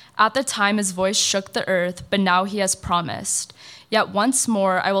 At the time his voice shook the earth, but now he has promised, yet once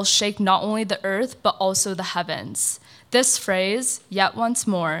more I will shake not only the earth, but also the heavens. This phrase, yet once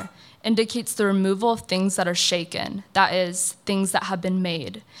more, indicates the removal of things that are shaken, that is, things that have been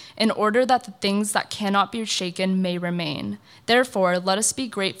made, in order that the things that cannot be shaken may remain. Therefore, let us be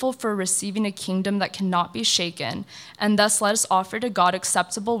grateful for receiving a kingdom that cannot be shaken, and thus let us offer to God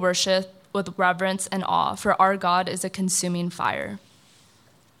acceptable worship with reverence and awe, for our God is a consuming fire.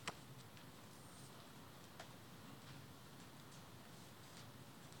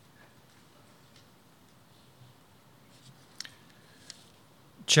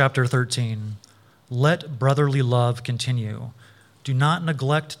 Chapter 13. Let brotherly love continue. Do not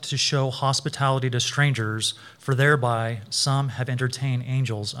neglect to show hospitality to strangers, for thereby some have entertained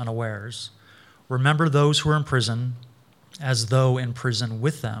angels unawares. Remember those who are in prison, as though in prison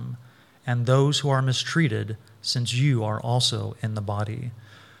with them, and those who are mistreated, since you are also in the body.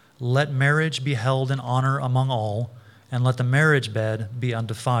 Let marriage be held in honor among all, and let the marriage bed be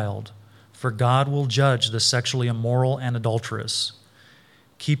undefiled, for God will judge the sexually immoral and adulterous.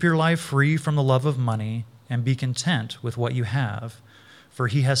 Keep your life free from the love of money, and be content with what you have, for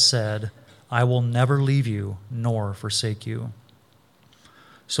he has said, I will never leave you nor forsake you.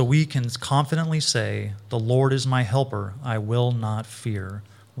 So we can confidently say, the Lord is my helper, I will not fear.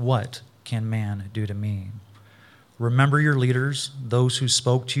 What can man do to me? Remember your leaders, those who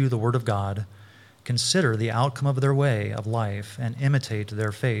spoke to you the word of God. Consider the outcome of their way of life and imitate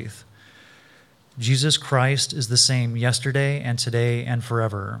their faith. Jesus Christ is the same yesterday and today and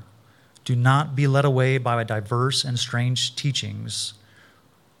forever. Do not be led away by diverse and strange teachings,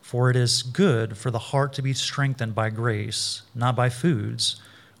 for it is good for the heart to be strengthened by grace, not by foods,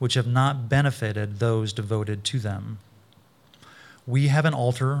 which have not benefited those devoted to them. We have an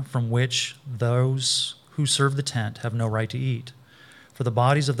altar from which those who serve the tent have no right to eat. For the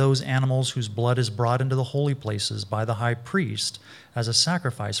bodies of those animals whose blood is brought into the holy places by the high priest as a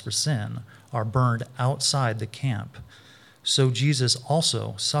sacrifice for sin are burned outside the camp. So Jesus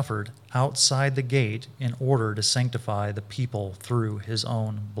also suffered outside the gate in order to sanctify the people through his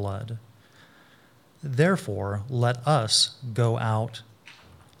own blood. Therefore, let us go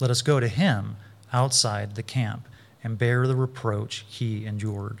to him outside the camp and bear the reproach he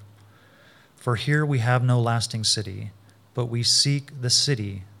endured. For here we have no lasting city, but we seek the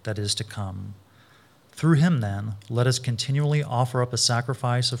city that is to come. Through him, then, let us continually offer up a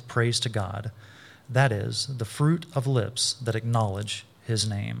sacrifice of praise to God, that is, the fruit of lips that acknowledge his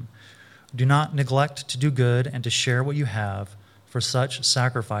name. Do not neglect to do good and to share what you have, for such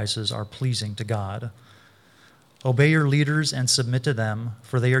sacrifices are pleasing to God. Obey your leaders and submit to them,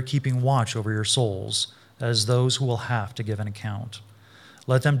 for they are keeping watch over your souls, as those who will have to give an account.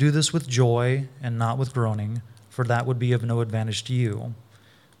 Let them do this with joy and not with groaning, for that would be of no advantage to you.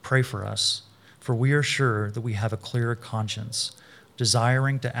 Pray for us, for we are sure that we have a clear conscience,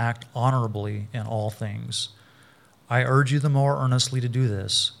 desiring to act honorably in all things. I urge you the more earnestly to do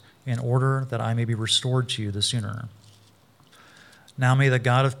this, in order that I may be restored to you the sooner. Now may the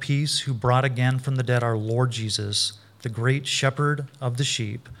God of peace, who brought again from the dead our Lord Jesus, the great shepherd of the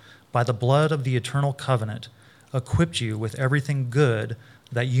sheep, by the blood of the eternal covenant, equip you with everything good,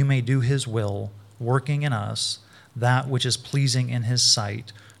 that you may do his will, working in us that which is pleasing in his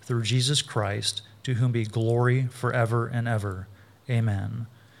sight, through Jesus Christ, to whom be glory forever and ever. Amen.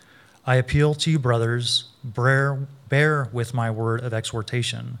 I appeal to you, brothers, bear with my word of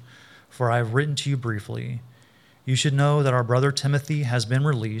exhortation, for I have written to you briefly. You should know that our brother Timothy has been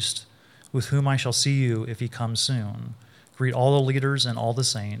released, with whom I shall see you if he comes soon. Greet all the leaders and all the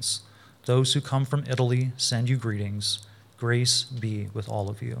saints. Those who come from Italy send you greetings. Grace be with all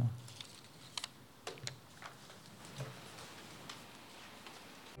of you.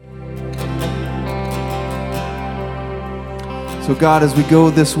 So God, as we go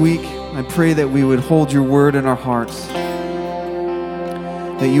this week, I pray that we would hold your word in our hearts,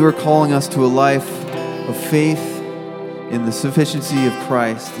 that you are calling us to a life of faith in the sufficiency of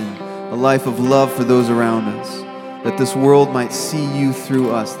Christ and a life of love for those around us, that this world might see you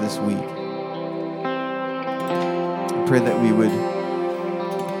through us this week. I pray that we would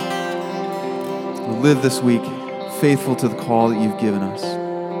live this week faithful to the call that you've given us.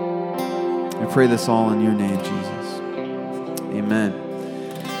 I pray this all in your name, Jesus. Amen.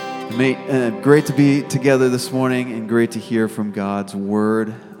 Great to be together this morning and great to hear from God's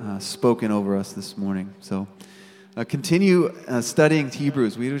word spoken over us this morning. So continue studying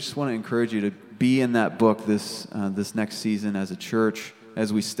Hebrews. We just want to encourage you to be in that book this next season as a church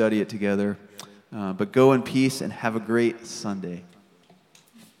as we study it together. But go in peace and have a great Sunday.